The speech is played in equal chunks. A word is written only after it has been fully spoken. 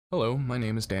Hello, my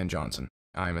name is Dan Johnson.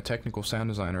 I am a technical sound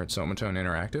designer at Somatone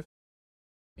Interactive.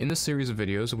 In this series of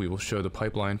videos, we will show the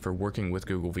pipeline for working with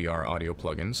Google VR audio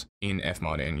plugins in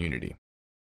Fmod and Unity.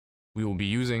 We will be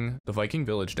using the Viking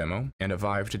Village demo and a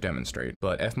Vive to demonstrate,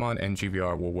 but Fmod and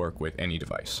GVR will work with any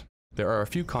device. There are a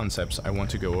few concepts I want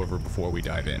to go over before we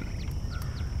dive in.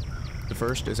 The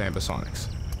first is Ambisonics.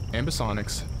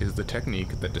 Ambisonics is the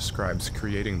technique that describes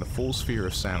creating the full sphere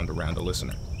of sound around a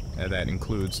listener. That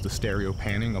includes the stereo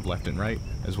panning of left and right,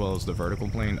 as well as the vertical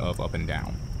plane of up and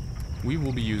down. We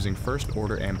will be using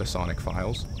first-order ambisonic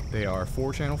files. They are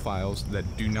 4-channel files that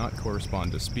do not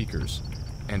correspond to speakers,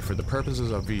 and for the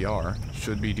purposes of VR,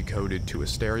 should be decoded to a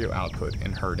stereo output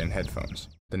and heard in headphones.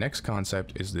 The next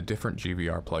concept is the different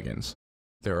GPR plugins.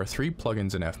 There are 3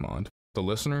 plugins in Fmod: the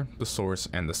listener, the source,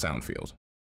 and the sound field.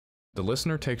 The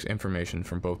listener takes information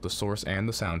from both the source and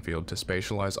the sound field to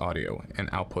spatialize audio and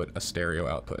output a stereo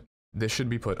output. This should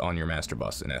be put on your master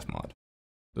bus in Fmod.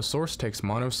 The source takes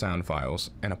mono sound files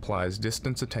and applies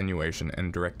distance attenuation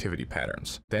and directivity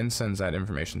patterns, then sends that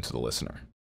information to the listener.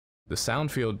 The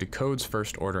sound field decodes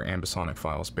first-order ambisonic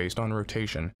files based on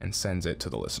rotation and sends it to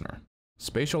the listener.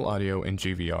 Spatial audio in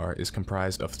GVR is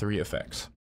comprised of 3 effects: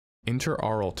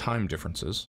 interaural time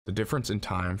differences, the difference in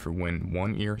time for when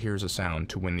one ear hears a sound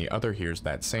to when the other hears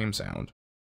that same sound;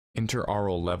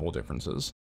 interaural level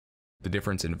differences, the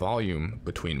difference in volume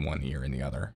between one ear and the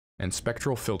other; and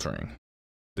spectral filtering.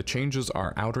 The changes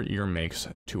our outer ear makes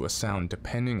to a sound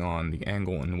depending on the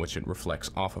angle in which it reflects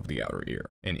off of the outer ear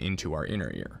and into our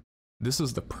inner ear. This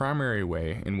is the primary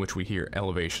way in which we hear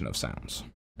elevation of sounds.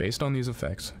 Based on these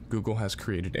effects, Google has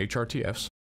created HRTFs,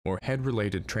 or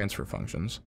head-related transfer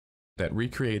functions, that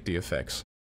recreate the effects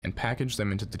and package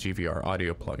them into the GVR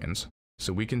audio plugins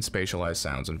so we can spatialize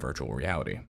sounds in virtual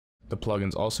reality. The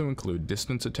plugins also include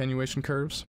distance attenuation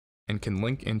curves and can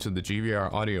link into the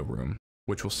GVR audio room,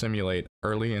 which will simulate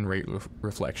early and rate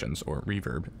reflections, or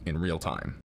reverb, in real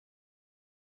time.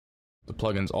 The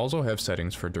plugins also have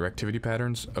settings for directivity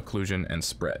patterns, occlusion, and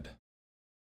spread.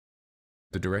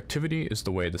 The directivity is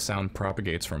the way the sound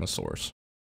propagates from a source.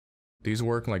 These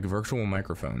work like virtual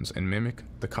microphones and mimic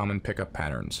the common pickup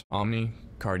patterns, omni,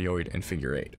 cardioid, and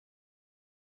figure 8.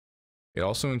 It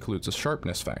also includes a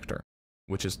sharpness factor,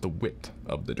 which is the width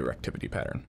of the directivity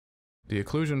pattern. The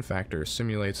occlusion factor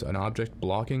simulates an object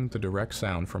blocking the direct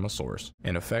sound from a source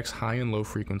and affects high and low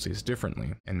frequencies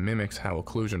differently and mimics how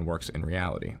occlusion works in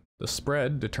reality. The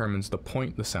spread determines the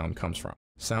point the sound comes from.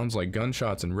 Sounds like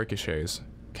gunshots and ricochets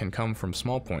can come from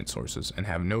small point sources and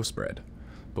have no spread,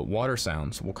 but water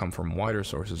sounds will come from wider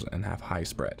sources and have high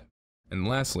spread. And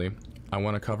lastly, I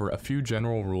want to cover a few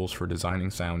general rules for designing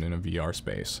sound in a VR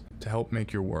space to help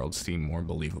make your world seem more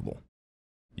believable.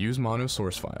 Use mono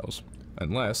source files,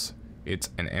 unless it's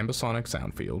an ambisonic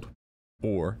sound field,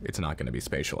 or it's not going to be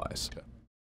spatialized.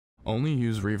 Only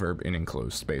use reverb in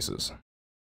enclosed spaces.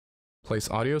 Place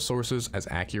audio sources as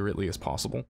accurately as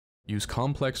possible. Use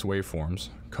complex waveforms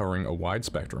covering a wide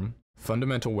spectrum.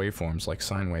 Fundamental waveforms like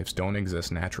sine waves don't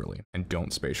exist naturally and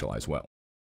don't spatialize well.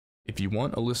 If you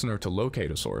want a listener to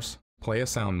locate a source, play a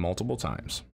sound multiple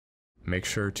times. Make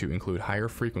sure to include higher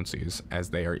frequencies as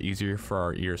they are easier for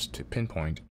our ears to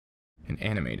pinpoint, and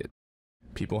animate it.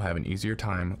 People have an easier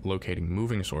time locating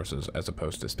moving sources as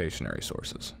opposed to stationary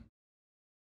sources.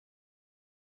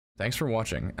 Thanks for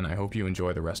watching, and I hope you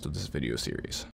enjoy the rest of this video series.